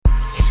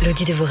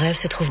L'Audi de vos rêves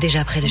se trouve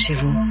déjà près de chez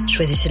vous.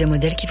 Choisissez le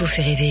modèle qui vous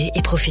fait rêver et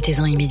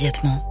profitez-en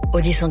immédiatement.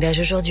 Audi s'engage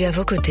aujourd'hui à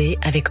vos côtés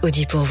avec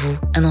Audi pour vous.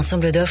 Un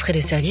ensemble d'offres et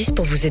de services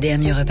pour vous aider à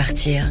mieux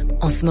repartir.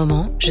 En ce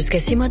moment, jusqu'à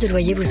 6 mois de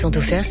loyer vous sont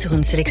offerts sur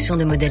une sélection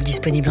de modèles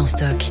disponibles en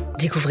stock.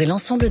 Découvrez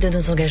l'ensemble de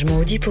nos engagements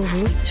Audi pour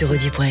vous sur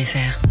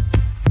audi.fr.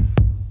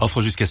 Offre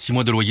jusqu'à 6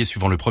 mois de loyer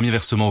suivant le premier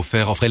versement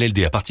offert. Offre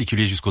LLD à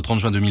particulier jusqu'au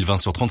 30 juin 2020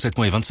 sur 37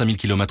 mois et 25 000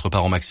 km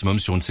par an maximum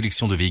sur une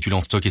sélection de véhicules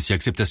en stock et si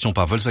acceptation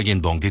par Volkswagen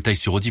Bank. Détails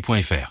sur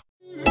audi.fr.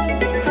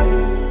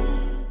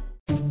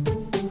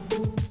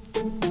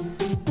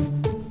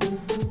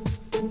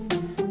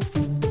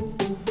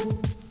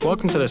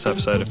 Welcome to this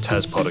episode of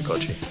TES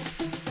Pedagogy.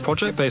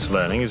 Project-based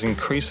learning is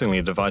increasingly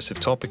a divisive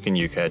topic in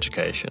UK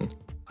education,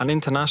 and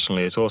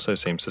internationally it also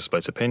seems to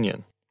split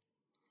opinion.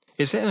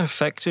 Is it an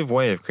effective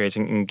way of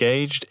creating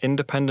engaged,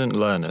 independent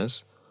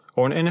learners,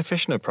 or an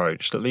inefficient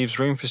approach that leaves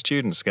room for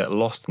students to get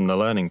lost in the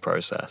learning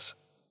process?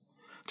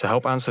 To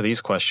help answer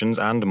these questions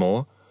and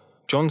more,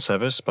 John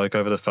Severs spoke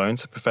over the phone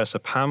to Professor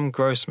Pam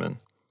Grossman,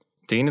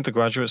 Dean of the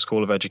Graduate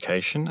School of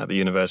Education at the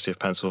University of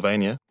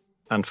Pennsylvania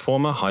and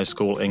former high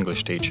school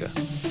English teacher.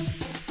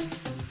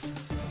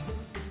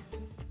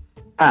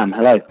 Pam,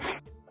 hello.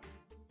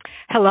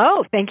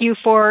 Hello. Thank you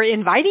for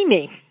inviting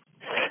me.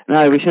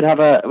 No, we should have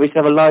a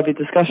lively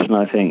discussion,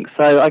 I think.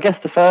 So I guess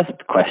the first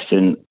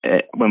question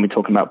when we're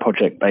talking about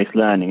project-based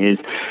learning is,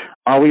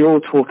 are we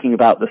all talking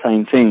about the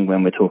same thing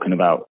when we're talking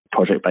about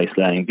project-based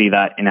learning, be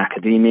that in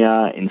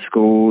academia, in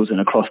schools, and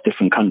across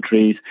different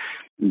countries?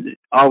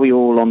 Are we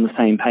all on the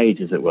same page,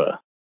 as it were?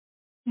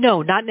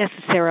 No, not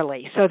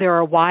necessarily. So there are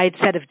a wide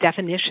set of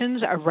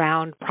definitions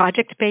around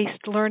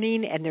project-based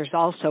learning, and there's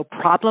also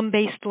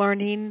problem-based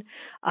learning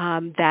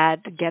that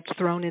gets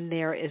thrown in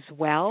there as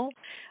well.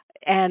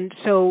 And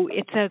so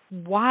it's a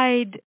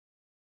wide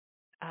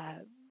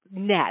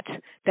net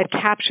that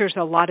captures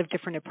a lot of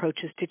different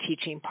approaches to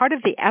teaching. Part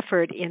of the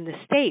effort in the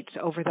States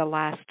over the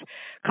last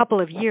couple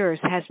of years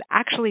has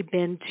actually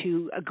been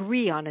to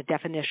agree on a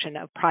definition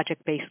of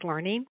project-based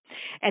learning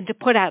and to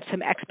put out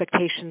some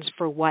expectations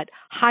for what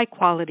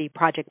high-quality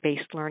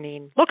project-based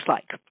learning looks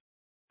like.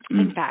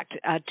 In fact,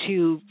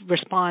 to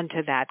respond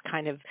to that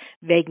kind of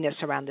vagueness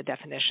around the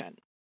definition.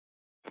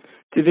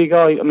 Do they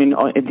go? I mean,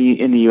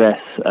 in the US,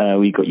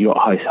 you got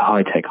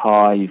high tech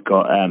high. You've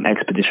got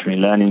expeditionary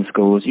learning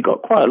schools. You've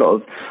got quite a lot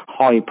of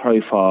high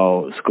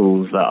profile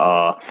schools that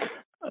are,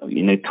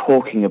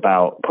 talking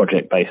about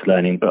project based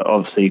learning. But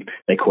obviously,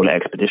 they call it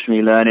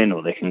expeditionary learning,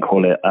 or they can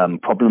call it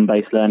problem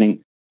based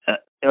learning.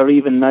 Are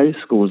even those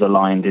schools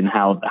aligned in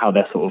how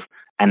they're sort of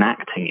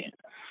enacting it?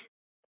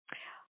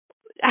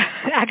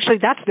 Actually,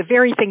 that's the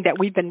very thing that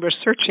we've been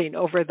researching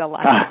over the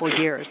last couple of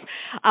years.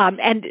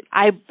 And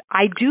I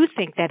do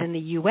think that in the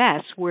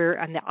U.S., we're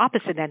on the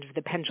opposite end of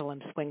the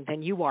pendulum swing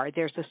than you are.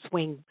 There's a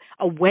swing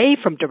away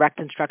from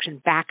direct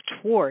instruction back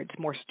towards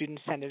more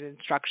student-centered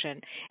instruction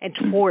and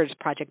towards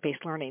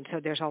project-based learning. So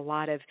there's a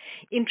lot of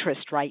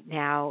interest right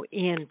now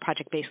in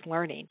project-based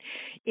learning.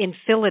 In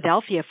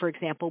Philadelphia, for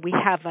example, we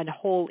have a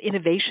whole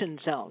innovation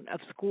zone of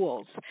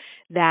schools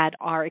that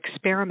are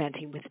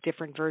experimenting with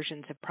different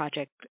versions of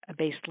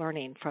project-based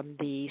learning, from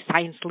the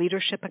Science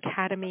Leadership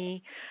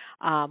Academy,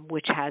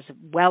 which has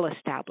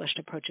well-established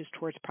approaches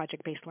towards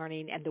project-based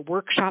learning, and the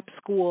Workshop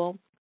School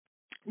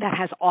that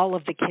has all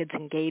of the kids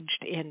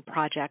engaged in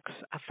projects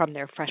from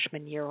their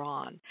freshman year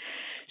on.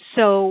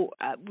 So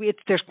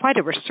there's quite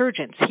a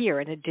resurgence here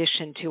in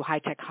addition to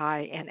high-tech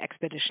high and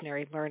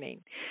expeditionary learning.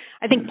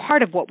 I think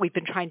part of what we've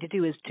been trying to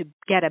do is to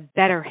get a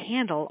better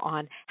handle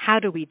on how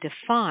do we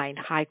define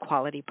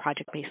high-quality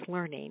project-based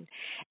learning,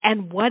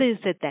 and what is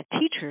it that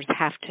teachers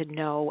have to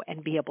know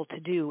and be able to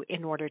do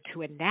in order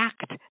to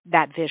enact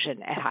that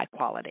vision at high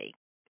quality.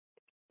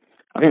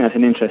 I think that's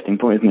an interesting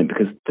point, isn't it?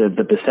 Because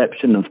the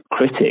perception of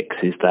critics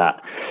is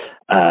that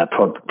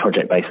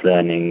project-based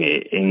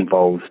learning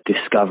involves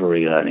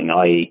discovery learning,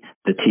 i.e.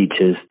 the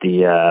teachers,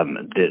 the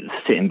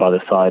sitting by the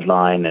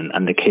sideline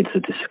and the kids are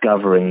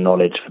discovering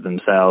knowledge for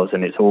themselves,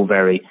 and it's all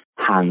very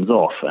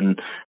hands-off. And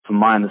from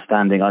my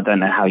understanding, I don't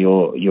know how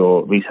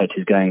your research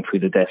is going through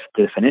the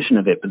definition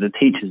of it, but the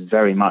teacher is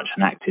very much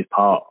an active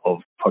part of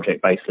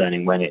project-based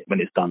learning when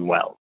it's done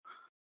well.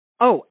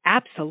 Oh,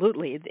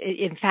 absolutely.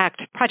 In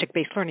fact,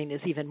 project-based learning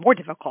is even more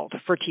difficult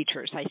for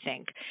teachers, I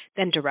think,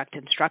 than direct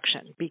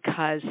instruction,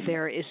 because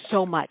there is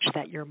so much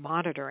that you're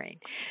monitoring.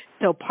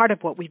 So part of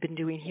what we've been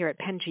doing here at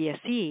Penn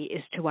GSE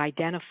is to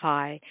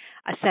identify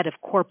a set of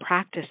core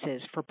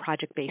practices for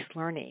project-based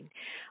learning,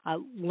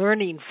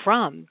 learning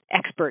from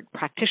expert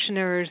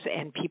practitioners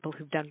and people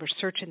who've done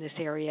research in this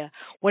area.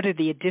 What are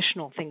the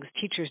additional things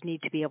teachers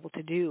need to be able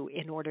to do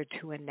in order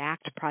to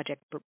enact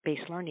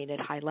project-based learning at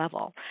high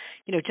level?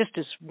 Just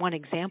as one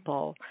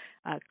example,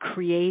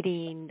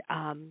 creating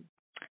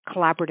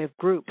collaborative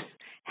groups,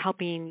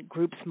 helping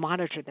groups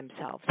monitor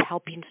themselves,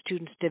 helping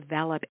students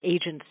develop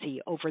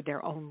agency over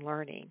their own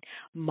learning,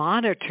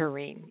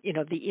 monitoring,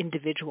 the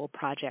individual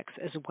projects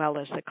as well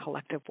as the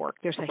collective work.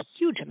 There's a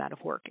huge amount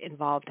of work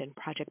involved in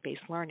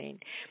project-based learning.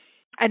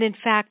 And in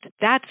fact,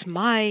 that's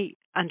my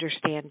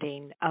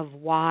understanding of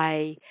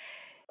why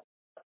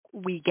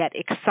we get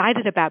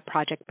excited about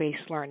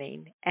project-based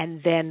learning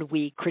and then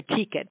we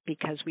critique it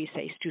because we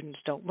say students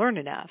don't learn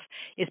enough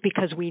is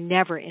because we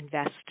never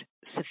invest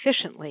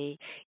sufficiently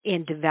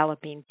in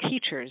developing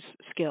teachers'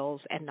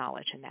 skills and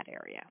knowledge in that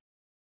area.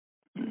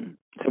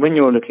 So when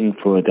you're looking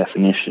for a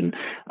definition,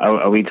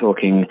 are we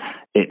talking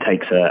it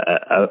takes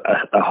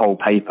a whole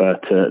paper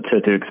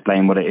to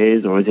explain what it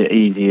is, or is it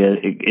easier?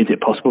 Is it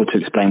possible to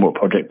explain what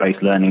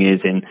project-based learning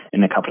is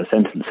in a couple of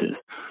sentences?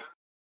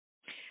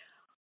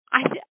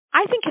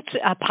 I think it's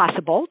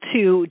possible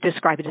to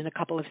describe it in a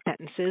couple of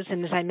sentences.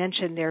 And as I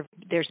mentioned,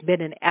 there's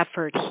been an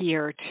effort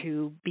here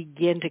to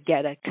begin to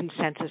get a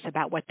consensus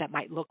about what that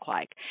might look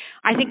like.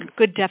 I think a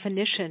good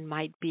definition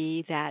might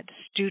be that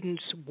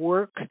students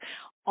work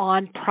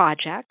on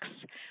projects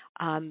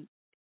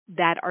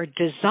that are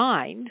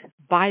designed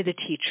by the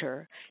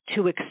teacher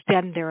to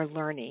extend their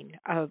learning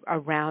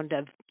around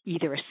of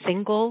either a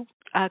single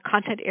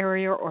content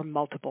area or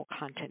multiple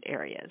content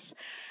areas.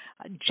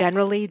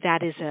 Generally,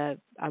 that is a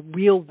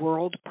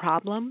real-world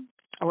problem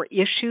or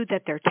issue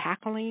that they're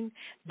tackling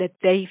that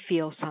they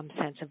feel some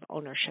sense of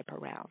ownership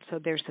around. So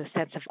there's a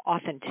sense of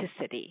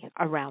authenticity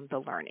around the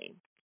learning,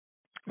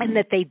 and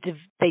that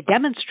they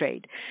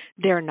demonstrate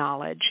their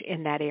knowledge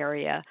in that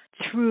area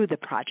through the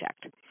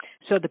project.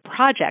 So the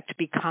project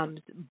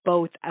becomes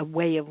both a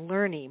way of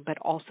learning, but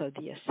also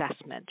the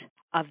assessment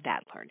of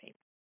that learning.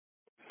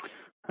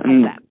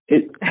 And I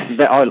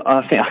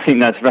think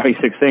that's very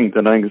succinct,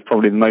 and I think it's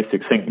probably the most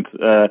succinct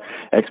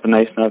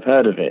explanation I've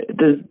heard of it.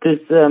 Does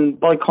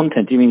by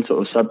content, do you mean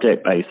sort of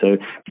subject-based? So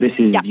this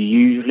is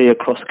usually a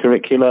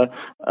cross-curricular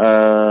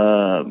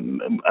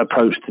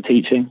approach to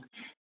teaching?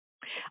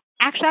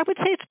 Actually, I would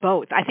say it's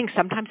both. I think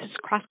sometimes it's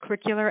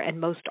cross-curricular, and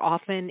most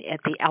often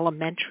at the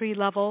elementary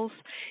levels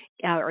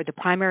or the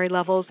primary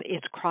levels,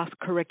 it's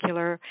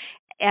cross-curricular.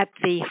 At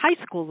the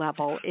high school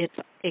level,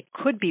 it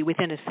could be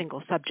within a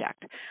single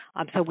subject.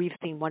 So we've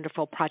seen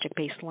wonderful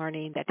project-based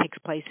learning that takes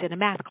place in a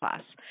math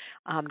class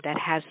that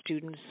has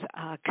students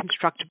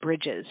construct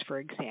bridges, for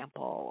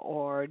example,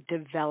 or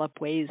develop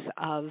ways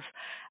of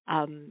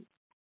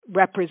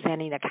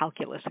representing a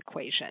calculus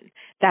equation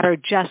that are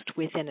just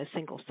within a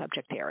single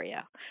subject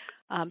area.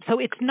 So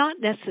it's not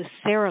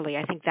necessarily,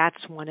 I think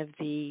that's one of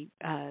the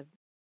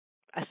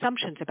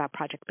assumptions about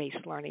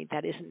project-based learning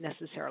that isn't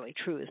necessarily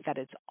true, is that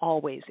it's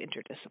always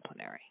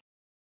interdisciplinary.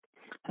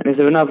 And is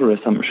there another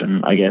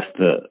assumption, I guess,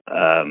 that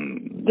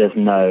there's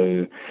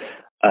no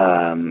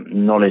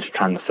knowledge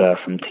transfer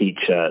from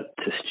teacher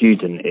to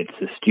student? It's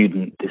the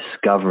student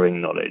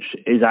discovering knowledge.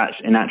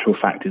 In actual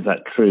fact, is that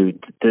true?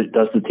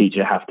 Does the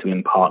teacher have to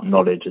impart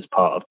knowledge as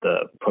part of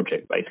the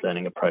project-based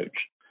learning approach?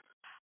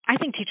 I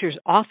think teachers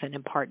often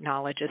impart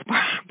knowledge as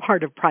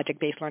part of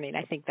project-based learning.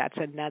 I think that's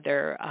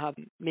another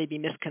maybe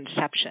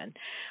misconception,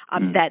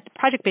 that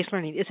project-based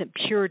learning isn't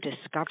pure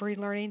discovery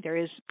learning. There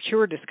is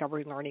pure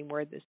discovery learning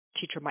where the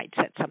teacher might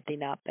set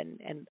something up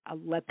and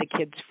let the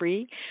kids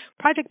free.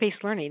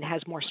 Project-based learning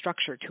has more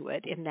structure to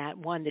it in that,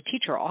 one, the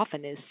teacher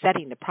often is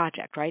setting the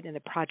project, right? And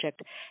the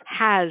project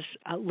has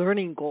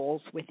learning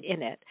goals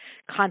within it,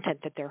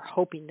 content that they're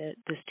hoping that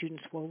the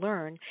students will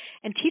learn.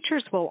 And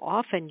teachers will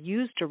often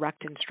use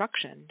direct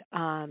instruction,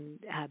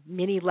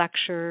 mini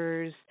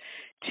lectures,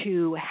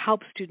 to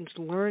help students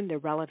learn the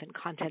relevant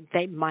content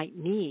they might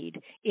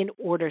need in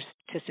order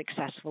to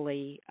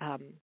successfully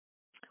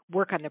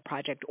work on the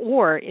project,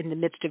 or in the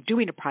midst of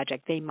doing a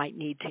project, they might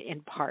need to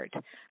impart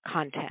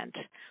content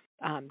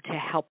to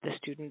help the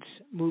students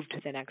move to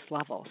the next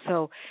level.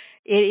 So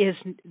it is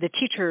the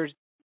teachers,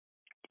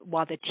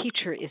 while the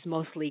teacher is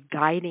mostly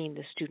guiding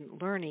the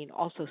student learning,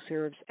 also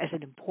serves as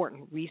an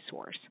important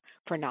resource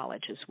for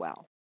knowledge as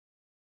well.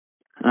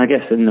 I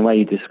guess in the way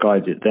you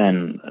described it,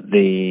 then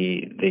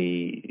the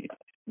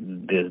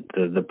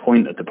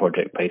point of the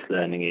project-based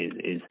learning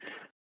is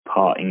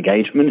part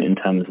engagement in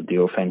terms of the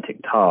authentic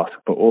task,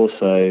 but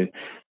also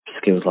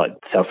skills like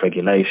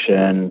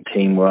self-regulation,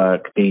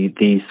 teamwork.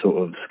 These sort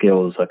of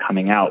skills are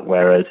coming out.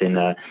 Whereas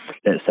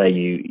let's say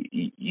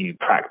you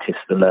practice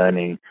the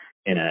learning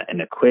in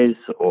a quiz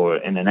or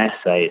in an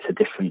essay, it's a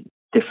different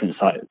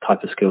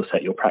type of skill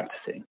set you're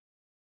practicing.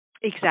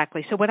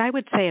 Exactly. So what I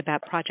would say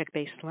about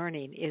project-based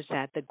learning is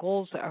that the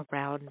goals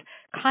around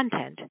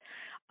content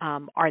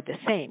are the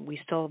same. We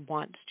still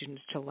want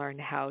students to learn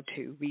how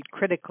to read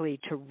critically,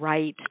 to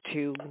write,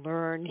 to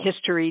learn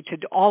history, to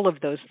do all of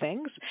those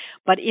things.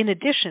 But in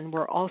addition,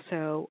 we're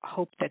also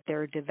hope that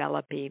they're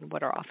developing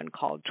what are often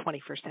called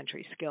 21st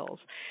century skills,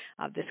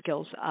 the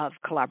skills of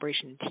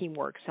collaboration and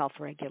teamwork,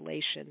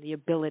 self-regulation, the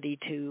ability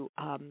to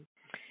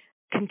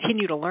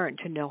continue to learn,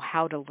 to know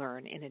how to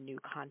learn in a new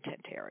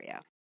content area.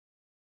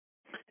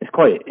 It's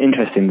quite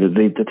interesting that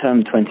the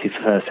term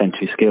 21st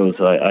century skills.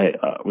 I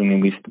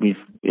mean,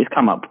 it's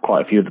come up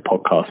quite a few of the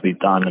podcasts we've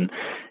done, and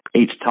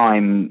each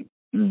time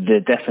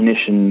the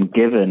definition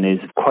given is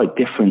quite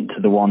different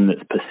to the one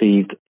that's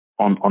perceived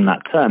on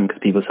that term,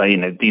 because people say,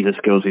 these are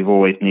skills we've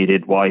always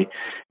needed. Why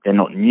they're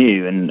not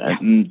new? And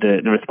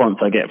the response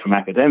I get from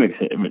academics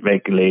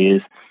regularly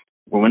is,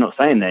 well, we're not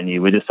saying they're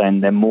new. We're just saying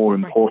they're more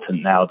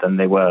important now than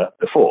they were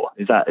before.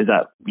 Is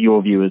that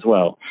your view as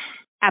well?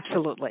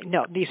 Absolutely.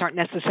 No, these aren't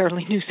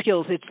necessarily new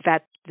skills. It's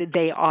that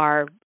they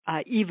are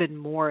even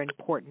more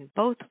important,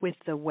 both with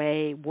the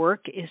way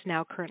work is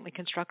now currently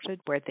constructed,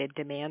 where the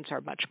demands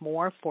are much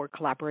more for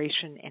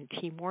collaboration and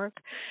teamwork,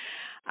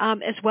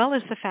 as well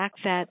as the fact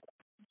that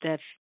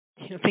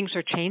things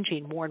are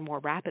changing more and more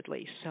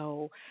rapidly.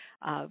 So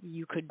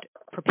you could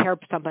prepare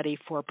somebody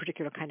for a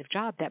particular kind of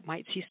job that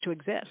might cease to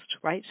exist,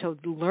 right? So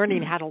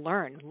learning how to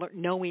learn,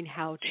 knowing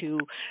how to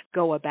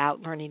go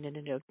about learning in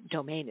a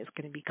domain is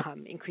going to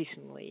become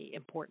increasingly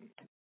important.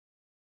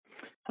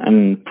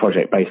 And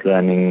project-based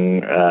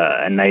learning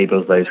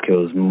enables those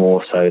skills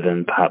more so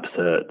than perhaps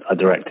a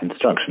direct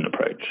instruction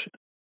approach.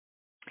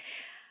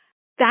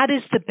 That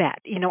is the bet.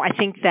 I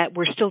think that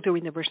we're still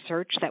doing the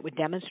research that would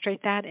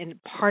demonstrate that,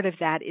 and part of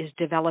that is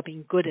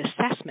developing good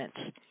assessments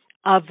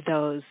of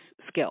those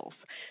skills.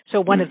 So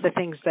one of the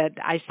things that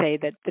I say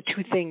that the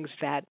two things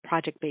that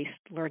project-based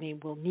learning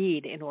will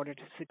need in order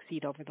to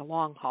succeed over the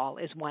long haul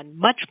is, one,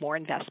 much more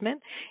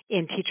investment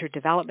in teacher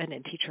development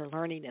and teacher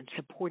learning and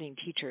supporting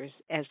teachers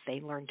as they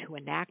learn to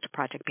enact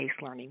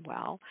project-based learning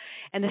well.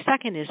 And the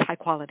second is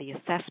high-quality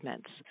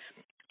assessments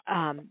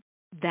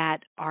that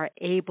are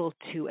able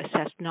to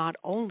assess not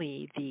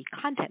only the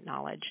content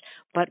knowledge,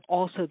 but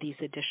also these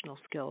additional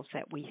skills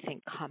that we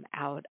think come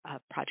out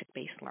of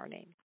project-based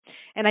learning.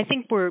 And I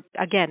think we're,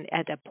 again,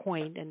 at a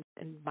point, and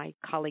my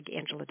colleague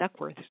Angela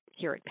Duckworth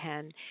here at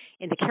Penn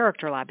in the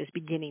Character Lab is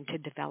beginning to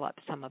develop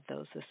some of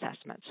those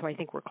assessments. So I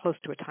think we're close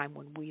to a time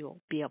when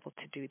we'll be able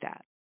to do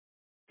that.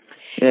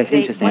 Yeah, it's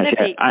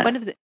interesting.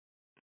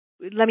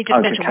 Let me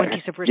just mention one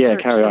piece of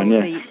research. Yeah, carry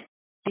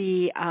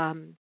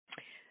on,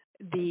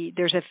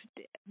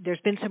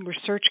 There's been some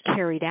research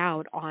carried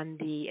out on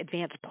the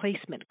advanced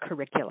placement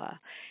curricula,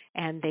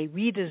 and they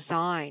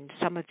redesigned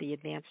some of the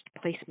advanced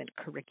placement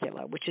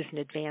curricula, which is an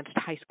advanced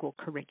high school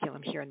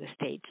curriculum here in the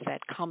States that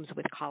comes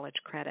with college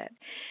credit,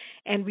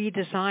 and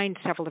redesigned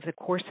several of the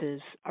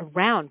courses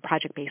around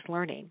project-based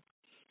learning,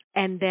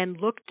 and then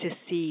looked to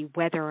see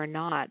whether or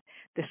not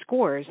the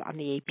scores on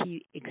the AP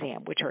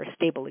exam, which are a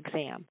stable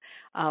exam,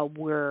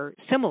 were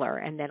similar,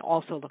 and then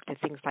also looked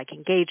at things like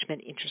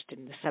engagement, interest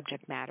in the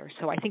subject matter.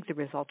 So I think the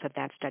results of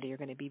that study are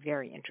going to be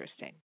very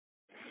interesting.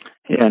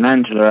 Yeah, and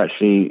Angela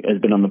actually has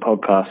been on the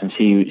podcast, and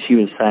she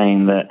was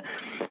saying that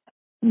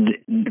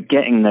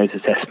getting those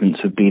assessments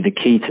would be the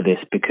key to this,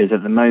 because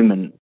at the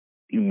moment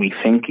we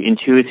think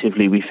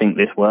intuitively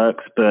this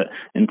works, but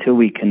until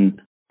we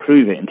can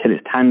prove it, until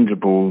it's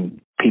tangible,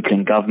 people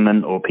in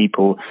government or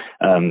people,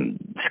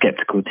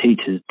 skeptical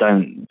teachers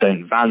don't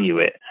value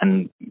it.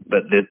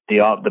 But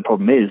the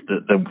problem is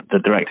that the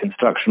direct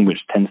instruction, which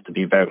tends to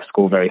be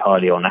score very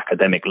highly on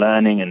academic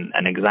learning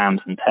and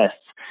exams and tests,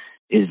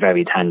 is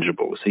very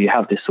tangible. So you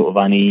have this sort of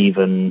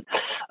uneven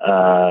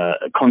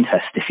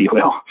contest, if you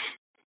will.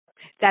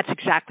 That's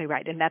exactly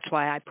right, and that's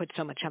why I put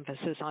so much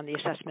emphasis on the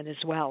assessment as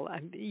well.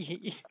 As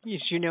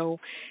you know,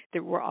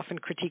 that we're often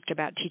critiqued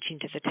about teaching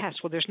to the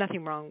test. Well, there's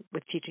nothing wrong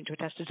with teaching to a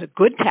test. It's a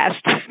good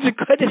test. It's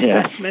a good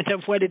assessment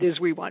of what it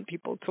is we want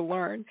people to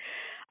learn.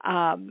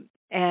 And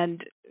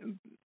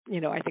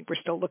I think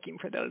we're still looking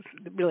for those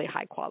really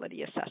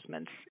high-quality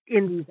assessments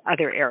in these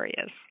other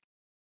areas.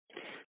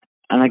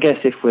 And I guess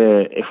if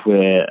we're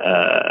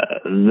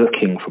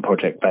looking for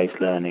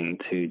project-based learning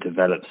to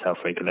develop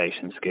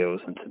self-regulation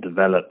skills and to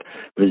develop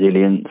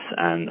resilience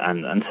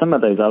and some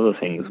of those other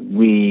things,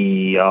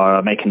 we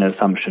are making an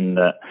assumption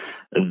that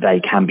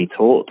they can be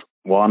taught,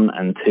 one,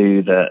 and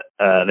two, that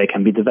they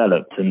can be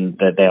developed, and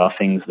that they are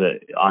things that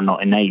are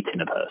not innate in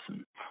a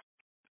person.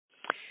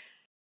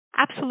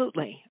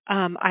 Absolutely.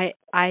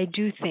 I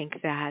do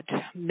think that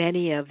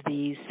many of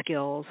these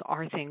skills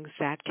are things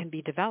that can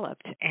be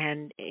developed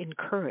and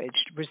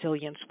encouraged.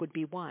 Resilience would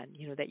be one,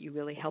 that you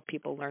really help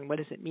people learn. What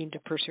does it mean to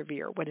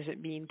persevere? What does it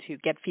mean to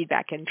get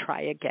feedback and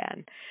try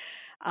again?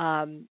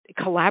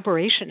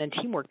 Collaboration and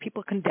teamwork,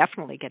 people can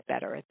definitely get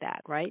better at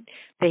that, right?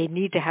 They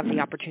need to have the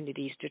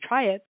opportunities to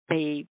try it.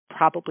 They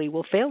probably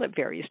will fail at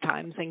various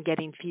times, and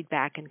getting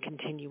feedback and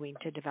continuing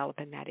to develop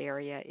in that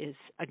area is,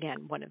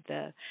 again, one of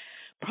the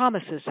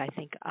promises, I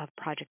think, of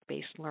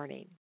project-based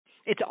learning.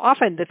 It's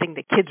often the thing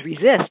that kids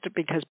resist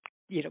because,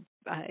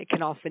 it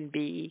can often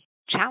be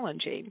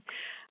challenging.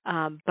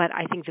 But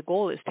I think the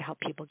goal is to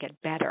help people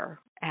get better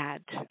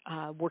at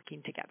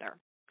working together.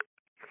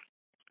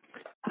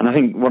 And I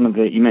think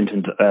you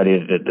mentioned earlier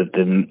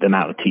the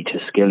amount of teacher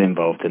skill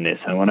involved in this.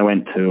 And when I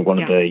went to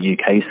one of the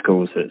UK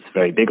schools that's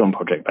very big on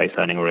project-based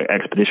learning, or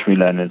expeditionary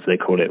learning as they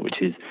call it,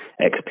 which is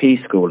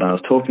XP School, and I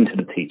was talking to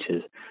the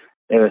teachers,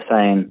 they were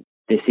saying,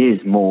 this is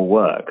more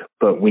work,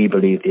 but we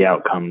believe the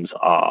outcomes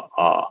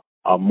are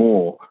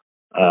more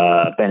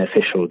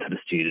beneficial to the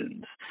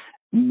students.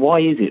 Why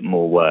is it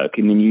more work?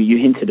 I mean, you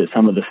hinted at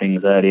some of the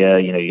things earlier.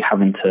 You're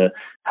having to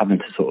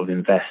sort of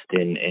invest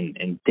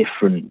in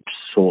different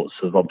sorts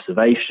of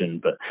observation.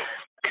 But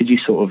could you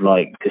sort of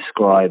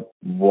describe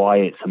why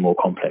it's a more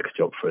complex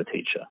job for a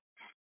teacher?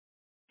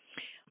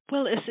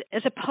 Well,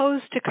 as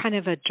opposed to kind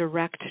of a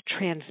direct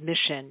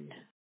transmission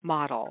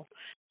model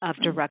of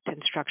direct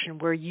instruction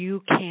where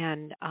you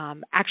can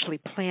actually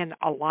plan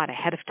a lot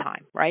ahead of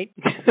time, right?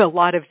 A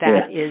lot of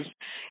that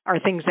are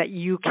things that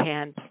you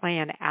can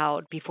plan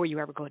out before you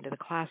ever go into the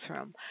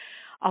classroom.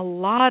 A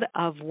lot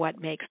of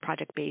what makes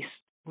project-based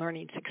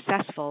learning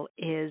successful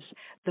is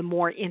the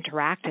more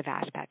interactive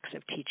aspects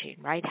of teaching,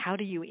 right? How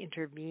do you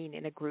intervene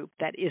in a group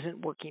that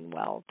isn't working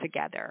well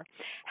together?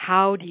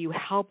 How do you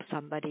help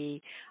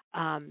somebody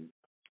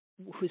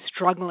who's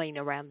struggling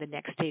around the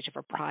next stage of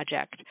a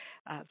project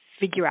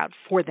figure out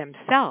for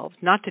themselves,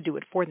 not to do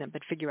it for them,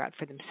 but figure out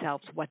for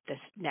themselves what this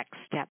next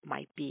step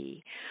might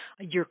be?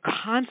 You're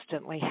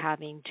constantly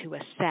having to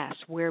assess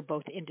where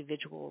both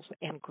individuals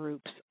and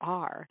groups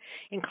are.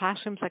 In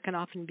classrooms that can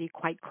often be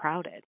quite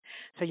crowded,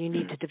 so you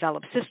need to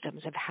develop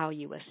systems of how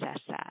you assess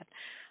that.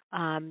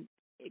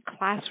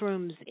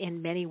 Classrooms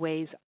in many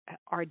ways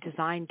are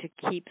designed to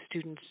keep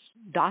students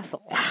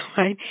docile,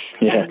 right?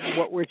 Yeah. And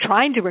what we're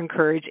trying to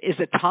encourage is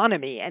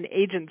autonomy and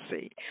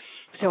agency.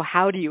 So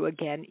how do you,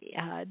 again,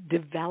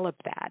 develop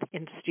that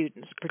in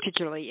students,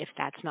 particularly if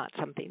that's not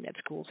something that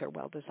schools are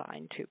well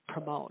designed to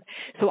promote?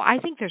 So I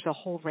think there's a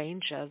whole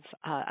range of,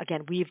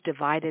 again, we've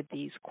divided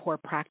these core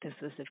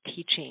practices of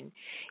teaching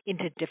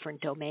into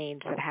different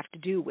domains that have to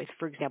do with,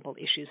 for example,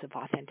 issues of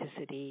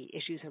authenticity,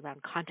 issues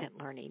around content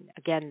learning.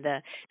 Again, the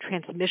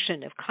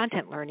transmission of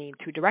content learning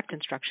through direct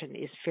instruction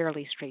is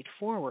fairly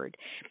straightforward.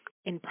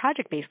 In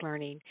project-based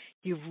learning,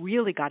 you've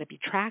really got to be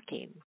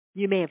tracking.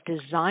 You may have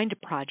designed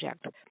a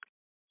project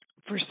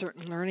for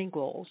certain learning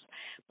goals,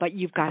 but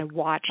you've got to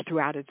watch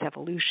throughout its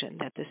evolution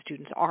that the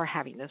students are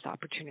having those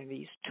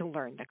opportunities to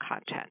learn the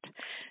content.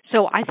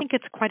 So I think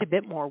it's quite a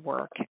bit more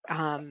work.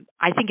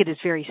 I think it is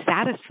very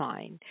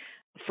satisfying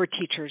for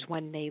teachers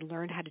when they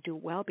learn how to do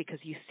it well, because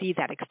you see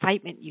that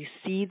excitement, you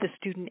see the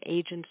student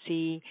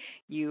agency,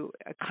 you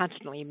are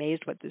constantly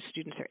amazed what the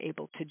students are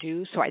able to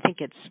do. So I think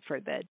it's for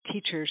the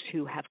teachers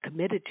who have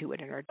committed to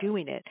it and are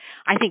doing it.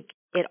 I think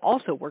it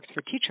also works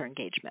for teacher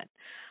engagement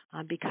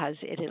because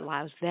it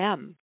allows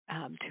them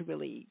to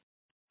really,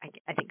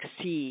 I think,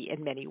 see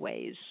in many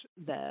ways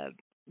the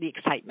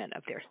excitement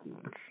of their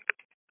students.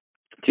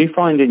 Do you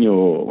find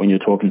when you're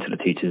talking to the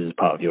teachers as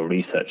part of your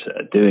research that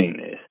are doing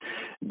this,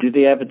 do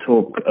they ever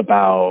talk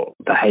about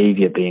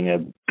behaviour being a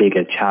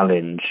bigger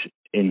challenge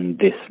in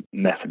this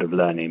method of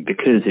learning?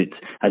 Because it's,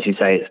 as you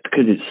say,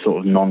 it's sort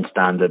of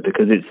non-standard,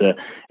 because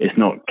it's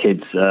not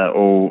kids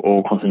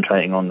all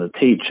concentrating on the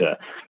teacher.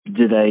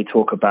 Do they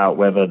talk about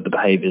whether the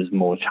behaviour is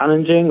more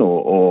challenging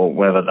or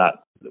whether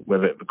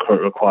it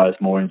requires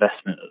more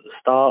investment at the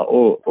start,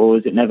 or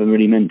is it never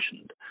really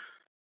mentioned?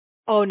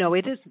 Oh, no,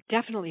 it is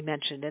definitely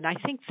mentioned. And I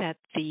think that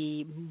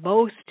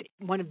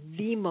one of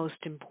the most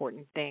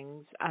important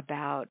things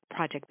about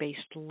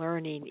project-based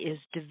learning is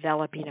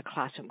developing a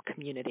classroom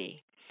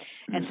community.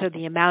 And so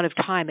the amount of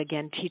time,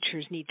 again,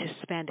 teachers need to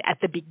spend at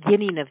the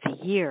beginning of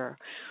the year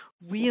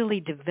really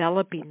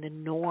developing the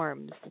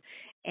norms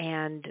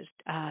and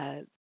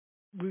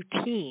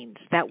routines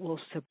that will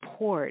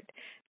support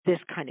this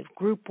kind of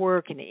group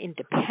work and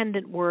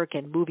independent work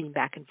and moving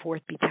back and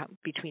forth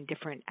between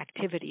different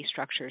activity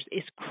structures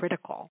is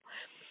critical.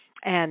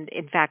 And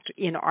in fact,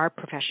 in our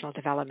professional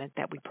development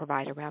that we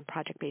provide around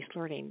project-based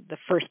learning, the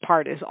first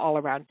part is all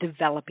around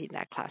developing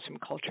that classroom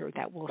culture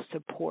that will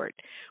support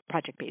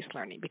project-based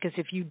learning. Because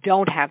if you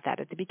don't have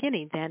that at the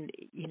beginning, then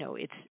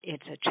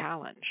it's a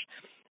challenge.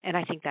 And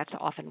I think that's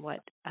often what,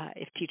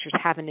 if teachers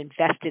haven't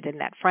invested in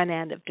that front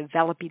end of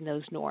developing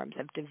those norms,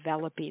 of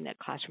developing a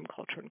classroom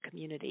culture and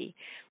community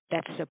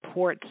that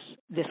supports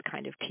this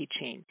kind of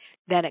teaching,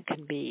 then it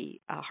can be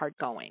hard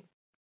going.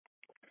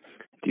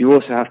 Do you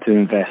also have to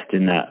invest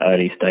in that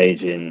early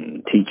stage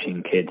in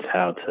teaching kids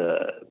how to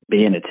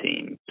be in a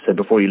team? So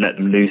before you let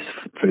them loose,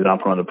 for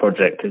example, on a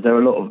project, is there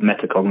a lot of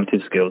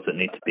metacognitive skills that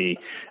need to be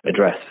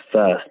addressed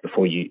first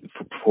before you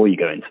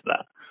go into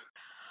that?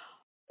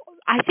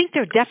 I think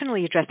they're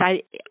definitely addressed.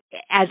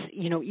 As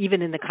you know,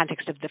 even in the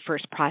context of the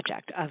first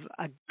project, of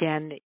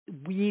again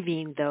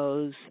weaving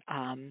those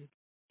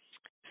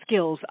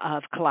skills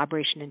of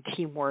collaboration and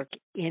teamwork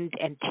and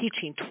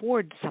teaching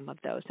towards some of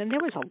those. And there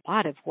was a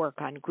lot of work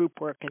on group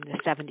work in the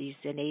 70s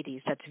and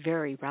 80s that's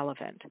very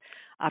relevant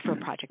for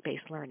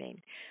project-based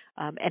learning.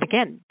 And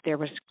again, there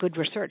was good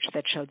research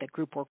that showed that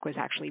group work was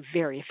actually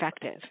very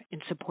effective in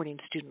supporting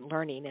student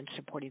learning and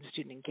supporting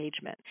student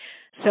engagement.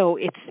 So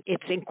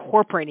it's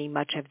incorporating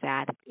much of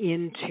that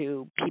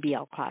into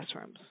PBL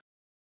classrooms.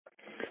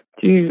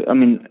 You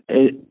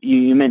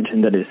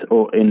mentioned that it's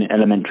in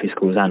elementary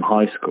schools and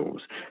high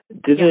schools.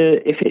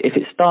 If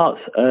it starts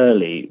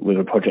early with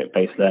a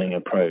project-based learning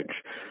approach,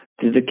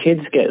 do the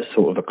kids get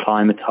sort of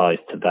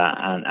acclimatized to that,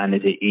 and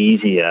is it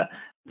easier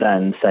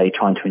than, say,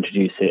 trying to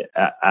introduce it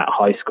at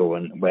high school,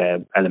 and where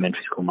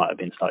elementary school might have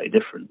been slightly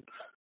different?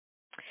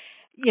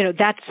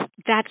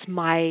 That's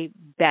my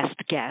best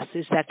guess,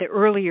 is that the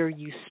earlier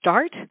you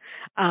start,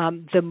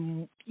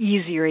 the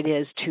easier it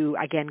is to,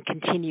 again,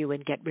 continue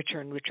and get richer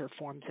and richer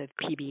forms of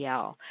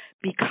PBL.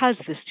 Because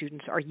the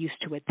students are used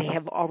to it, they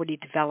have already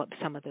developed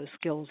some of those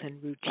skills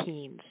and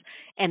routines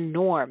and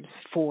norms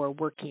for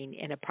working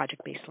in a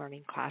project-based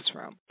learning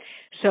classroom.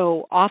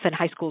 So often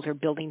high schools are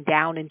building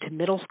down into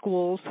middle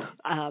schools,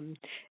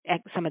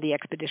 some of the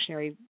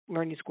expeditionary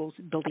learning schools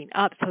building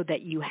up so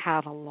that you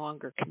have a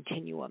longer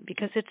continuum,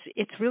 because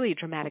it's really a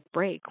dramatic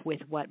break with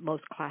what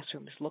most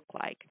classrooms look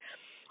like.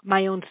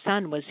 My own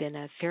son was in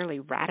a fairly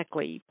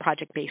radically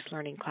project-based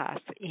learning class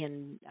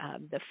in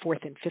the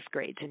 4th and 5th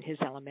grades in his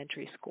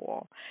elementary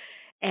school.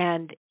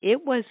 And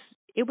it was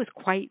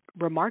quite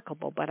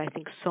remarkable, but I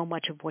think so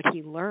much of what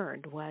he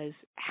learned was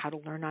how to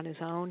learn on his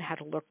own, how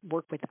to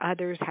work with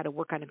others, how to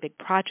work on a big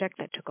project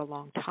that took a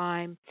long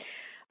time,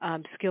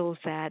 skills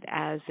that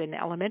as an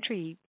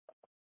elementary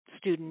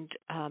student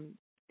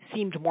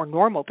seemed more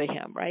normal to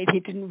him, right? He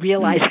didn't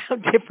realize how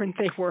different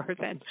they were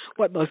than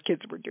what most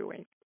kids were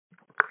doing.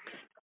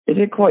 Is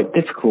it quite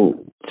difficult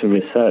to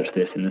research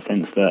this in the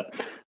sense that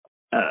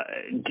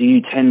do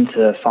you tend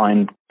to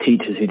find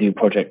teachers who do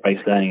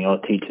project-based learning are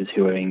teachers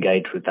who are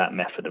engaged with that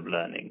method of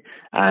learning?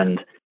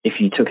 And if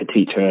you took a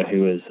teacher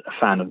who was a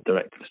fan of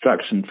direct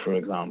instruction, for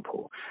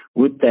example,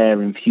 would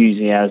their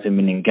enthusiasm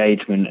and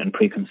engagement and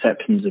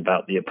preconceptions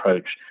about the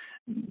approach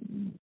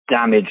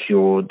damage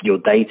your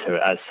data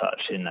as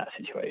such in that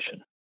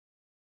situation?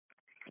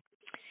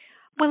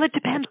 Well, it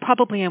depends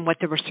probably on what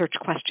the research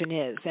question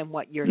is and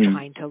what you're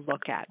trying to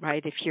look at,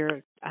 right? If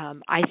you're,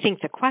 I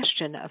think the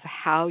question of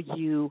how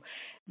you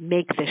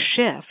make the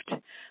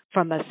shift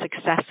from a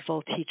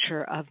successful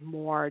teacher of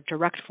more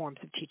direct forms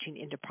of teaching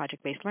into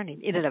project-based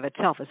learning in and of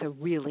itself is a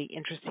really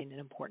interesting and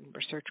important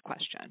research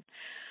question.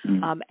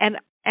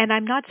 And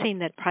I'm not saying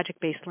that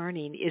project-based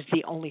learning is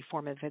the only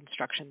form of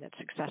instruction that's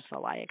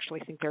successful. I actually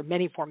think there are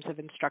many forms of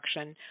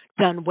instruction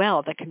done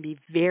well that can be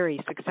very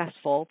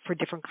successful for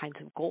different kinds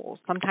of goals.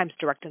 Sometimes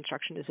direct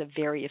instruction is a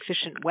very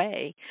efficient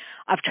way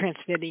of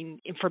transmitting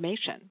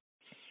information.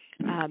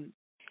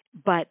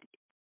 But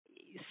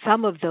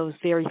some of those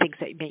very things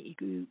that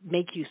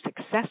make you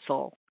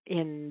successful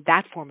in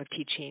that form of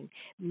teaching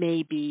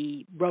may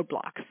be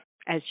roadblocks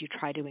as you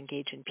try to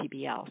engage in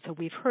PBL. So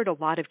we've heard a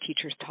lot of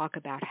teachers talk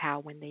about how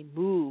when they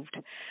moved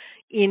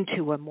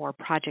into a more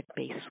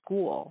project-based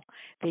school,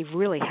 they've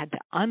really had to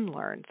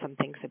unlearn some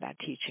things about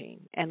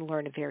teaching and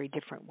learn a very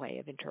different way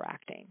of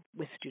interacting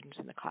with students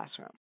in the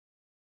classroom.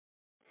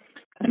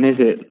 And is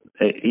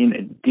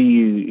it, do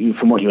you,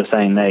 from what you're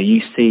saying there,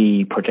 you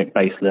see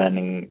project-based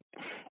learning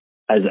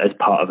as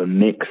part of a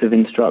mix of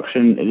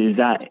instruction? Is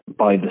that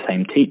by the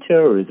same teacher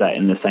or is that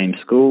in the same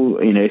school?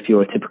 If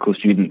you're a typical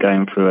student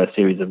going through a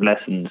series of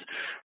lessons,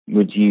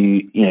 would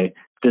you,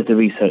 does the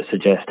research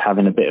suggest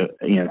having a bit of,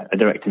 a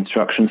direct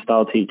instruction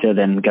style teacher,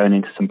 then going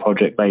into some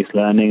project-based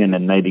learning and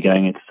then maybe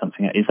going into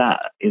something? Is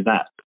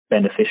that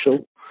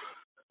beneficial?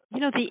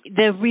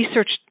 The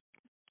research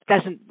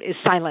is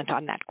silent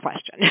on that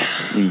question.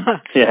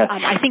 Yeah.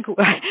 I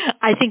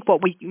think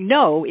what we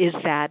know is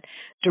that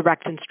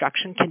direct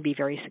instruction can be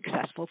very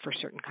successful for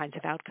certain kinds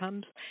of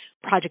outcomes.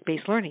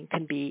 Project-based learning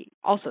can be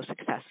also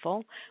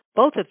successful.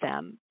 Both of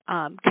them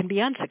can be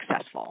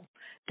unsuccessful,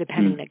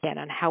 depending again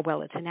on how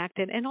well it's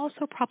enacted, and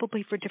also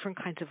probably for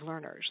different kinds of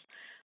learners.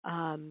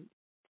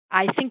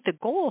 I think the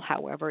goal,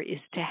 however, is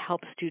to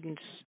help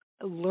students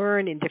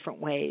learn in different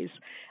ways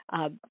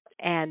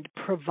and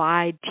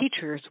provide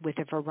teachers with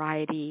a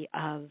variety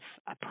of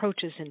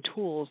approaches and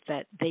tools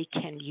that they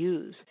can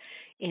use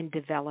in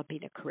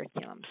developing a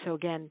curriculum. So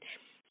again,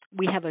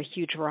 we have a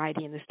huge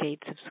variety in the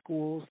States of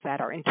schools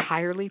that are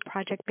entirely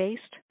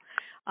project-based,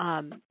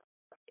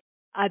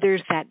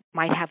 others that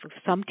might have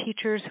some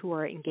teachers who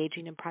are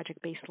engaging in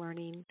project-based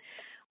learning,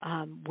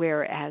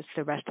 whereas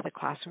the rest of the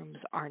classrooms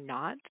are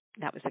not.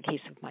 That was the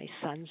case of my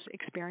son's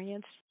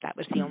experience. That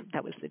was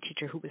the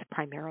teacher who was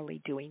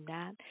primarily doing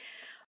that.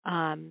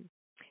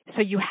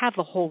 So you have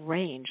the whole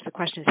range. The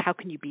question is, how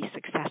can you be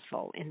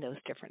successful in those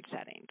different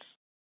settings?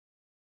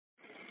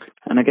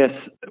 And I guess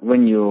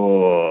when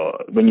you're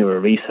a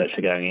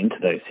researcher going into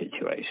those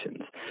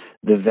situations,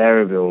 the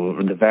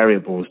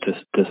variables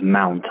just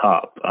mount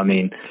up. I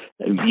mean,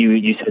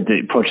 you said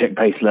that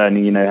project-based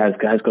learning,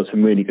 has got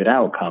some really good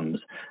outcomes.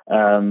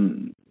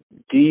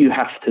 Do you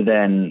have to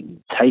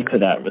then taper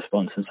that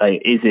response and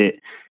say,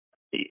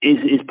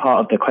 is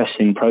part of the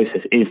questioning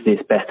process, is this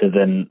better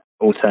than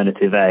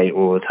alternative A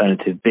or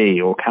alternative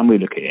B, or can we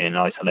look at it in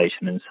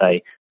isolation and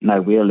say, no,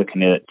 we are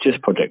looking at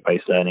just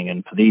project-based learning,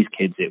 and for these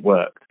kids it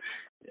worked?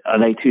 Are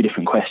they two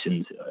different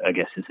questions, I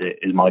guess,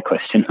 is my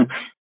question.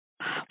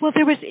 Well,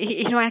 there was,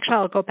 actually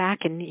I'll go back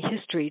in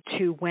history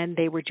to when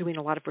they were doing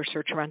a lot of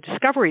research around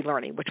discovery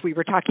learning, which we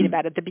were talking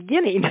about at the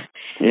beginning.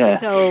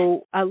 Yeah.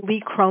 So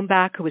Lee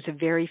Cronbach, who was a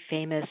very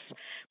famous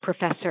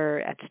professor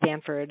at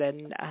Stanford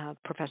and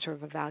professor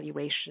of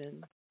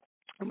evaluation,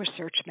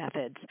 research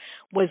methods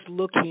was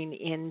looking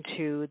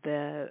into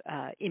the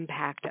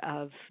impact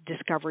of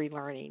discovery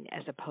learning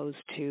as opposed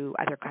to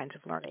other kinds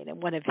of learning.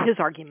 And one of his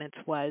arguments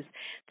was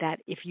that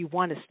if you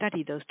want to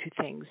study those two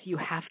things, you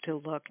have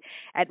to look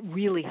at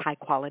really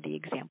high-quality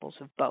examples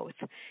of both.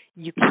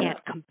 You can't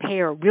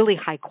compare really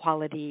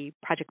high-quality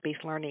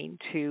project-based learning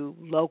to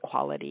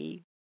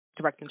low-quality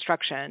direct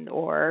instruction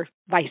or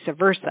vice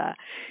versa.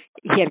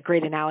 He had a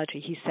great analogy.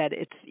 He said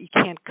you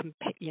can't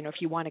compare, if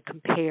you want to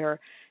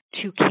compare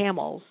two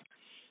camels,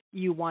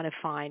 you want to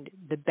find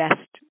the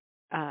best,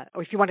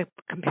 or if you want to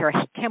compare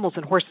camels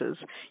and horses,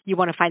 you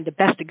want to find the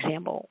best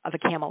example of a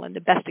camel and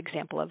the best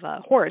example of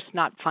a horse,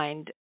 not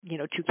find,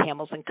 two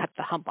camels and cut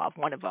the hump off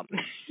one of them.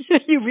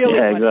 You really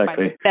want to find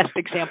the best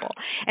example.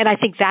 And I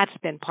think that's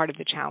been part of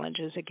the challenge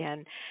is,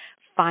 again,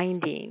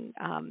 finding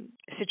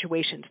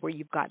situations where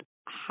you've got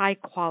high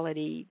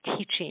quality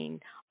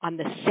teaching on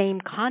the same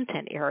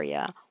content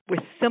area with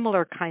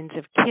similar kinds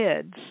of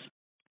kids,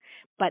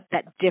 but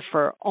that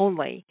differ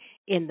only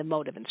in the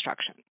mode of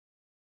instruction.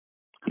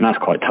 And that's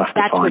quite tough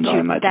to find, I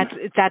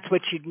imagine. That's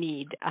what you'd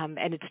need,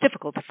 and it's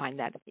difficult to find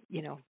that,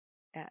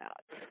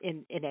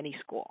 in any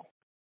school.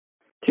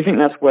 Do you think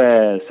that's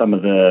where some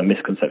of the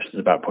misconceptions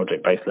about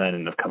project-based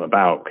learning have come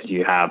about? Because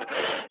you have,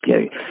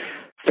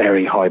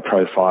 very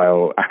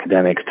high-profile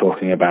academics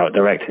talking about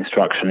direct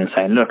instruction and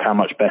saying, look how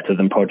much better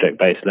than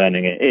project-based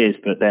learning it is,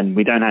 but then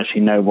we don't actually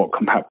know what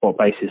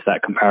basis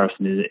that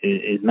comparison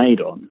is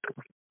made on.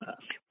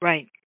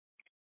 Right.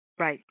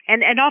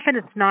 And often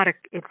it's not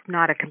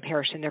a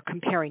comparison. They're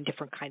comparing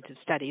different kinds of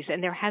studies,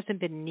 and there hasn't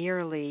been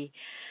nearly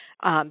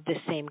the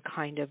same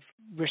kind of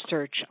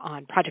research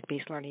on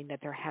project-based learning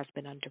that there has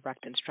been on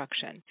direct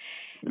instruction.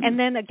 Mm-hmm. And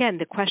then again,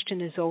 the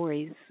question is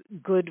always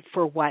good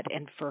for what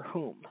and for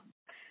whom.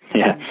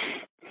 Yeah.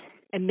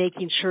 And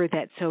making sure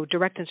that, so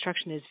direct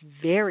instruction is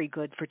very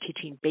good for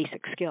teaching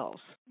basic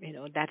skills.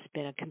 That's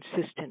been a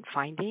consistent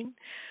finding.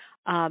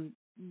 But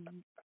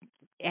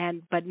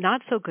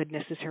not so good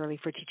necessarily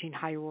for teaching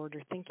higher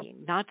order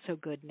thinking. Not so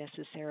good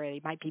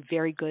necessarily. Might be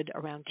very good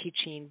around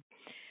teaching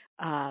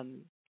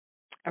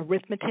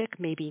arithmetic,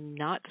 maybe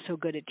not so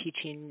good at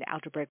teaching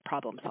algebraic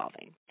problem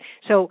solving.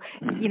 So,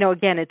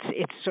 again,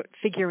 it's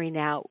figuring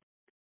out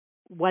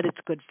what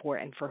it's good for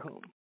and for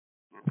whom.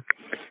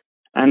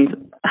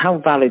 And how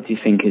valid do you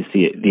think is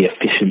the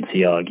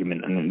efficiency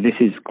argument? And this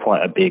is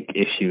quite a big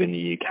issue in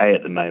the UK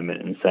at the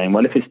moment, and saying,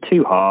 well, if it's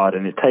too hard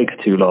and it takes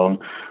too long,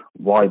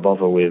 why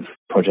bother with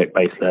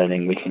project-based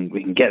learning? We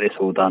can get this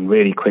all done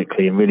really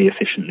quickly and really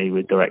efficiently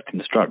with direct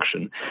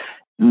instruction.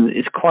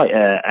 It's quite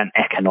an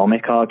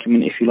economic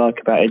argument, if you like,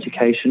 about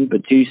education,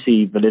 but do you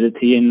see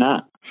validity in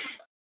that?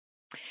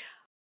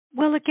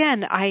 Well,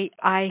 again, I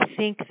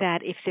think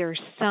that if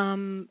there's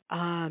some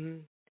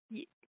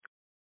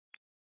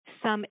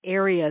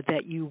area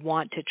that you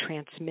want to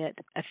transmit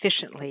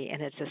efficiently,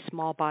 and it's a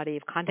small body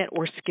of content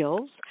or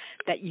skills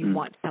that you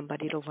want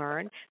somebody to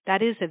learn,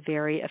 that is a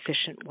very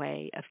efficient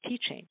way of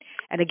teaching.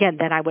 And again,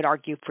 then I would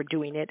argue for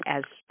doing it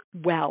as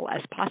well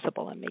as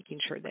possible and making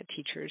sure that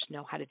teachers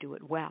know how to do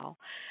it well.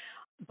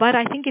 But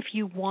I think if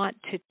you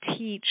want to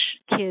teach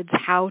kids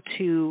how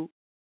to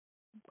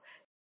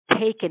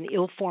take an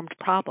ill-formed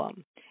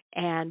problem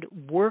and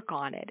work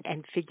on it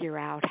and figure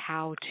out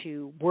how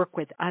to work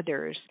with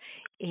others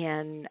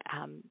in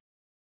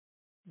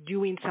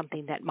doing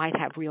something that might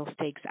have real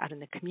stakes out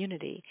in the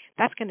community,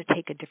 that's going to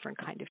take a different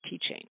kind of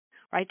teaching,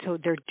 right? So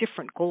they're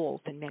different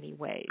goals in many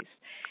ways.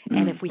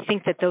 And if we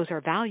think that those are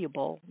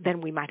valuable,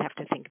 then we might have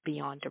to think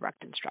beyond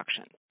direct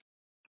instruction.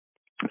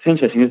 It's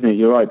interesting, isn't it?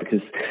 You're right, because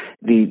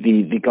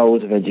the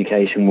goals of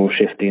education will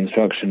shift the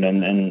instruction,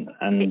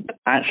 and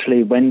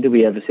actually, when do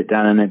we ever sit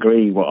down and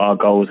agree what our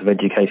goals of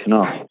education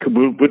are?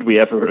 Would we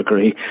ever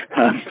agree?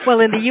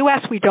 Well, in the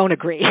U.S., we don't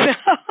agree.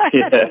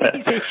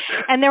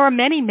 And there are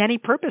many, many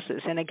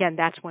purposes, and again,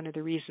 that's one of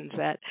the reasons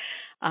that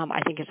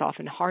I think it's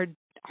often hard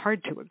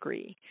to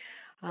agree.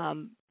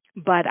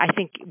 But I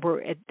think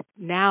we're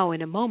now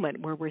in a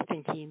moment where we're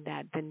thinking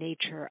that the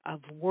nature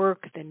of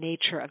work, the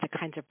nature of the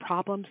kinds of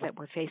problems that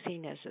we're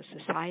facing as a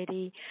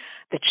society,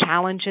 the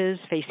challenges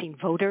facing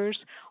voters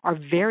are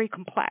very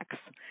complex.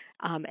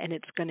 And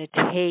it's going to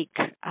take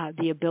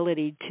the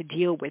ability to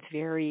deal with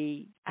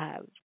very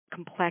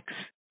complex,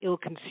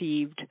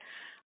 ill-conceived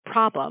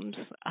problems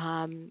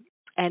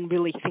and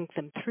really think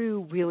them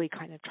through, really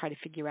kind of try to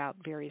figure out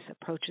various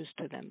approaches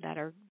to them that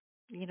are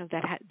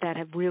that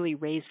have really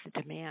raised the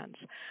demands,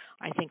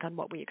 I think, on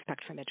what we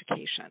expect from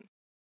education.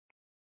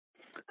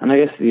 And I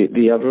guess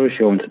the other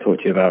issue I want to talk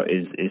to you about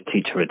is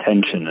teacher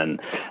retention.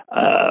 And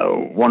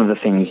one of the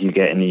things you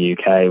get in the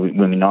UK, we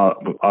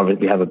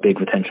have a big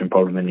retention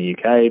problem in the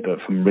UK,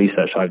 but from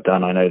research I've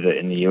done, I know that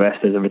in the US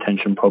there's a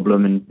retention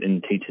problem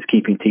in teachers,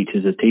 keeping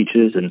teachers as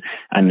teachers, and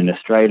in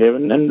Australia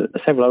and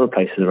several other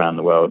places around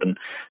the world. And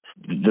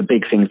the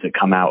big things that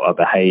come out are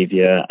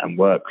behaviour and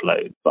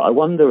workload. But I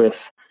wonder if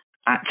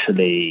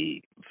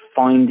actually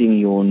finding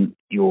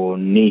your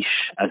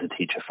niche as a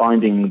teacher,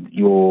 finding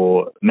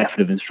your method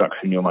of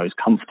instruction you're most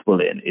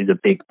comfortable in, is a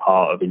big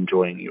part of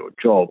enjoying your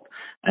job.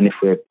 And if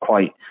we're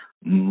quite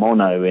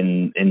mono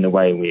in the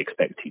way we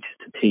expect teachers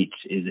to teach?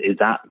 Is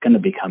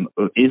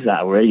that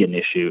already an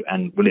issue,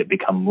 and will it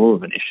become more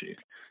of an issue?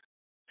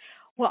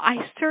 Well, I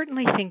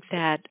certainly think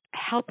that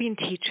helping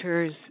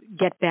teachers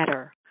get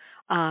better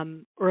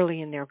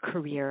early in their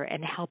career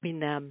and helping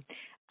them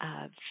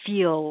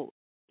feel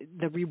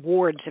the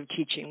rewards of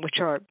teaching, which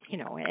are,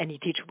 any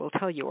teacher will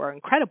tell you, are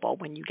incredible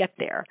when you get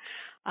there,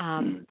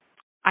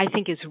 I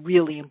think is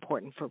really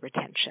important for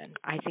retention.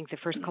 I think the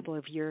first couple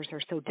of years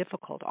are so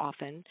difficult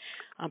often,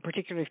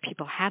 particularly if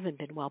people haven't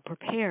been well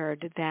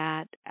prepared,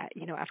 that,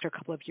 after a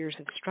couple of years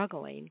of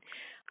struggling,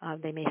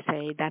 they may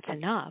say that's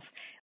enough.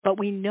 But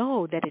we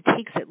know that it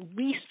takes at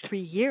least 3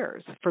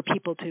 years for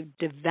people to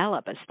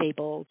develop a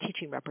stable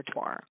teaching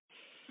repertoire.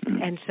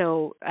 And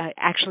so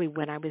actually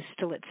when I was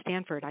still at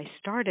Stanford, I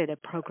started a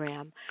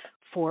program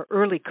for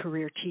early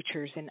career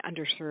teachers in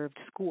underserved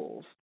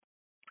schools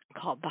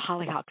called the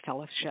Hollyhock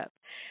Fellowship,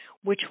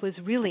 which was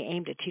really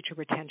aimed at teacher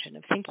retention,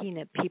 of thinking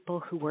of people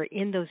who were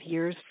in those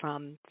years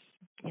from,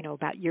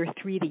 about year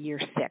 3 to year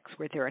 6,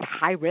 where they're at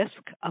high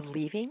risk of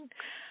leaving.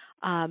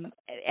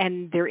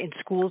 And they're in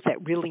schools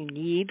that really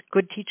need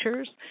good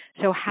teachers.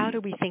 So how do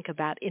we think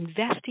about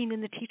investing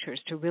in the teachers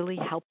to really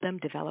help them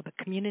develop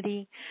a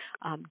community,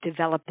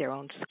 develop their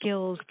own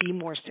skills, be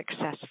more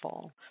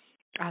successful,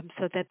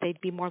 so that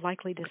they'd be more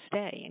likely to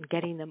stay, and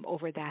getting them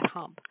over that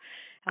hump?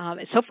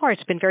 So far,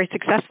 it's been very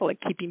successful at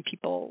keeping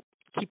people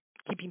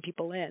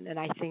in. And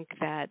I think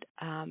that,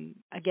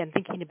 again,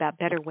 thinking about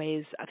better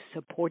ways of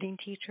supporting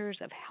teachers,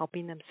 of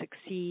helping them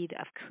succeed,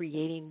 of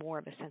creating more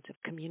of a sense of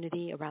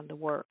community around the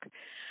work,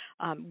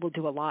 will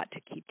do a lot to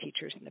keep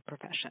teachers in the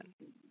profession.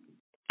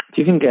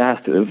 Do you think it has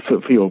to,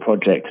 for your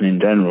project and in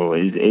general,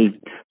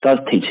 does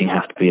teaching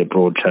have to be a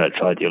broad church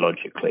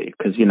ideologically?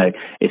 Because,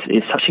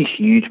 it's such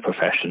a huge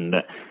profession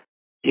that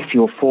if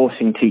you're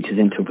forcing teachers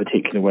into a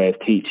particular way of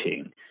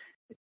teaching,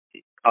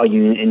 are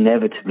you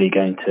inevitably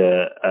going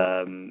to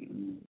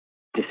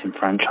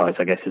disenfranchise,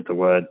 I guess is the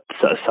word,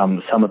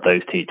 some of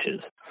those teachers?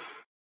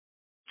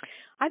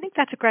 I think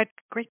that's a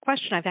great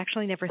question. I've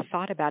actually never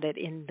thought about it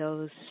in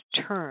those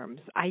terms.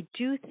 I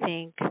do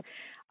think,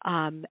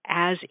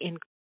 as in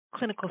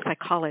clinical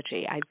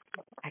psychology, I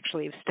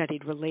actually have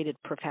studied related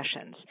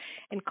professions,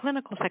 and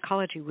clinical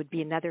psychology would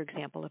be another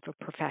example of a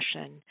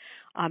profession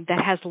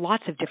that has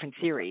lots of different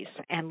theories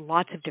and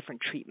lots of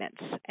different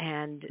treatments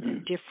and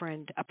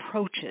different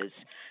approaches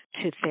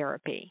to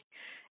therapy.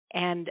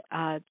 And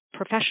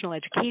professional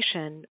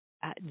education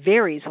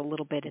varies a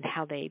little bit in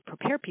how they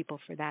prepare people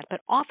for that,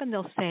 but often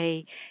they'll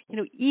say,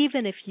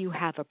 even if you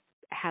have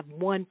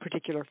one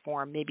particular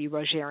form, maybe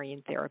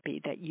Rogerian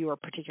therapy, that you are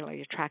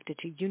particularly attracted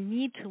to, you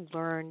need to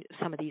learn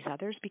some of these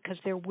others, because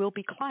there will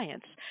be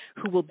clients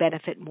who will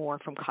benefit more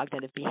from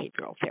cognitive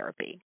behavioral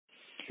therapy.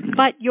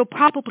 But you'll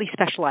probably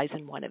specialize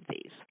in one of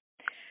these.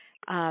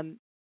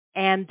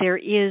 And there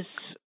is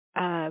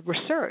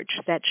research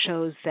that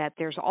shows that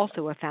there's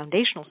also a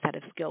foundational set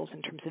of skills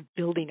in terms of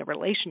building a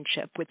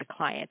relationship with the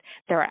client.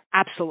 They're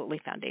absolutely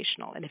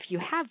foundational. And if you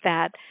have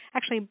that,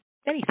 actually,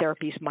 many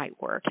therapies might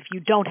work. If you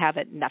don't have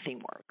it, nothing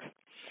works.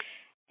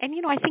 And,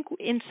 I think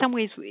in some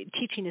ways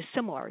teaching is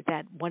similar,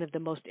 that one of the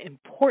most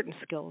important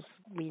skills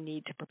we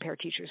need to prepare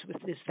teachers with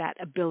is that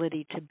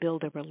ability to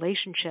build a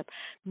relationship,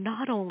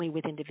 not only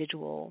with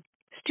individual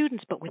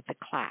students, but with the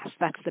class.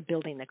 That's the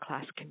building the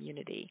class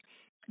community.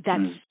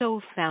 That's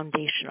so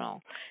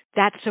foundational.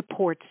 That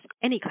supports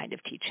any kind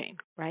of teaching,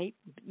 right?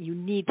 You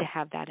need to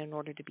have that in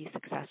order to be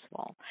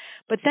successful.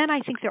 But then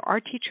I think there are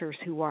teachers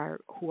who are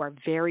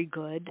very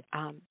good,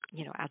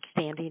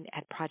 outstanding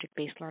at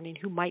project-based learning,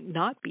 who might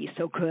not be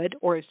so good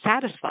or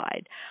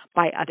satisfied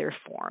by other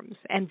forms,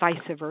 and vice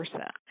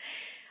versa.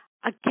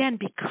 Again,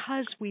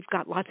 because we've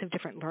got lots of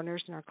different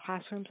learners in our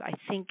classrooms, I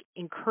think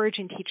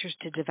encouraging teachers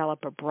to develop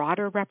a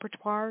broader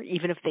repertoire,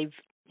 even if they've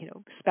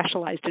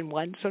specialized in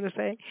one, so to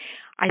say,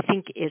 I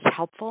think is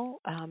helpful.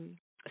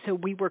 So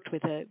we worked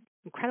with an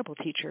incredible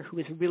teacher who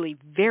was really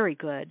very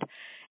good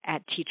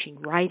at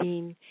teaching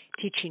writing,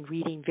 teaching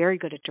reading, very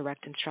good at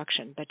direct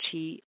instruction, but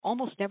she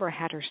almost never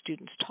had her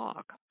students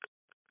talk.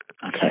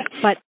 Okay.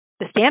 But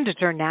the standards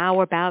are now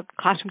about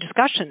classroom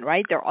discussion,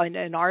 right?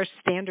 And our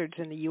standards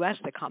in the U.S.,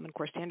 the Common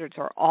Core standards,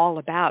 are all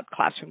about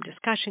classroom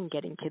discussion,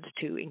 getting kids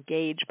to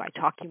engage by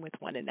talking with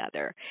one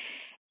another.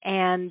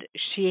 And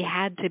she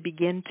had to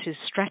begin to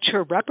stretch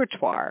her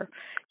repertoire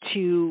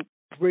to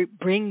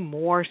bring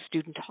more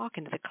student talk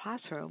into the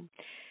classroom.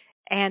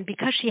 And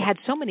because she had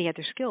so many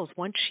other skills,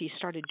 once she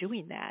started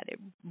doing that, it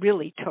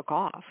really took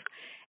off.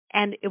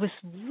 And it was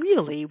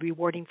really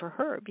rewarding for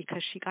her,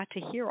 because she got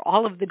to hear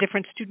all of the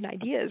different student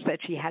ideas that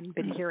she hadn't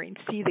been hearing,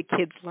 see the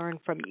kids learn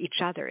from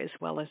each other as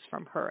well as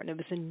from her. And it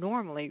was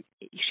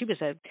she was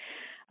a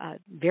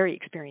very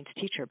experienced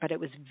teacher, but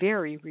it was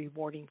very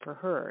rewarding for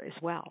her as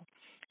well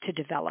to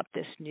develop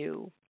this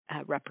new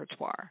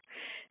repertoire.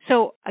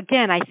 So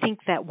again, I think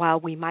that while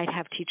we might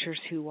have teachers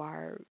who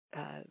are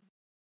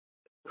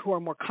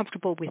more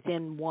comfortable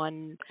within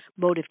one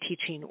mode of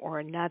teaching or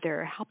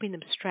another, helping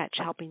them stretch,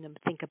 helping them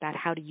think about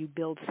how do you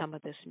build some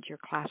of this into your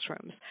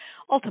classrooms,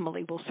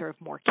 ultimately will serve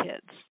more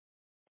kids.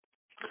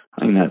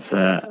 I think that's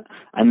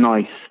a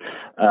nice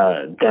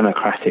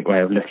democratic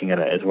way of looking at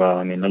it as well.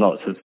 I mean,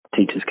 lots of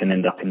teachers can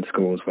end up in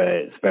schools where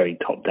it's very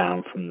top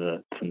down from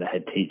the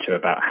head teacher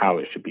about how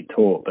it should be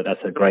taught, but that's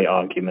a great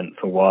argument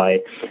for why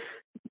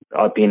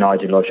being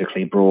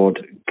ideologically broad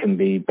can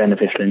be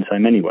beneficial in so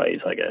many ways,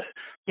 I guess.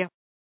 Yeah.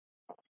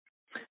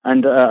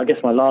 And I guess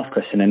my last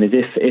question then is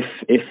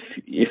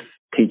if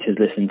teachers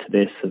listen to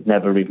this have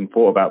never even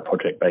thought about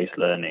project-based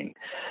learning,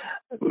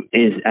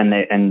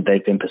 and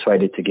they've been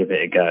persuaded to give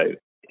it a go,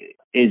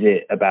 is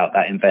it about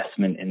that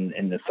investment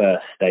in the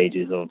first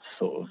stages of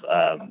sort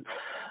of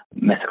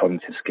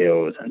metacognitive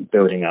skills and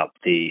building up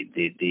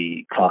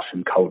the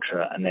classroom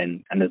culture, and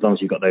as long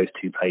as you've got those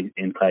two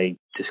in play,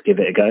 just give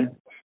it a go?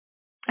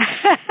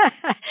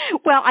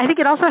 Well, I think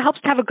it also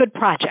helps to have a good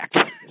project.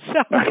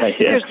 So okay,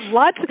 yeah.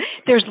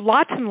 There's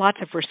lots and lots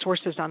of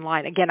resources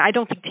online. Again, I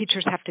don't think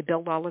teachers have to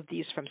build all of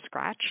these from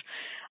scratch.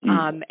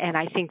 And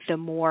I think the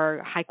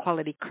more high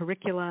quality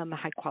curriculum,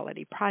 high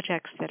quality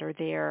projects that are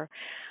there,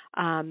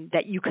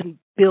 that you can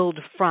build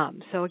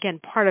from. So again,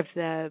 part of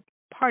the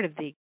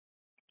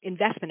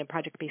investment in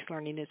project-based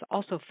learning is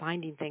also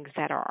finding things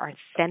that are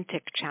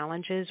authentic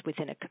challenges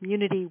within a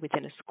community,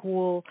 within a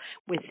school,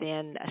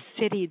 within a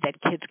city that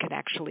kids can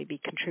actually be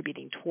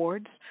contributing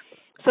towards.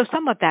 So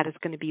some of that is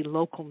going to be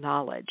local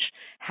knowledge.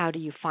 How do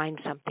you find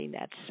something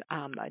that's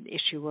an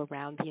issue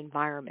around the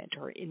environment,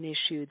 or an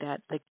issue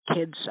that the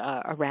kids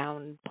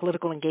around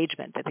political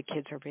engagement that the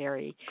kids are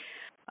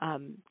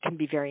can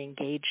be very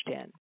engaged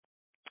in.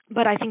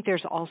 But I think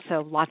there's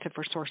also lots of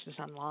resources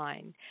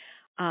online.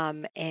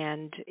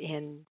 And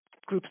in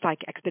groups like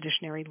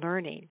Expeditionary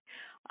Learning,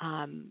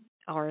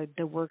 or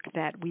the work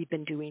that we've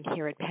been doing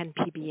here at Penn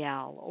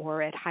PBL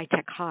or at High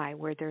Tech High,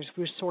 where there's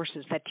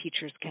resources that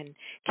teachers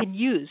can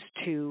use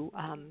to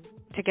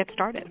get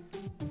started.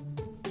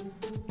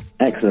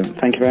 Excellent.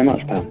 Thank you very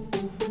much, Pam.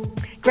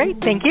 Great.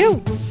 Thank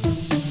you.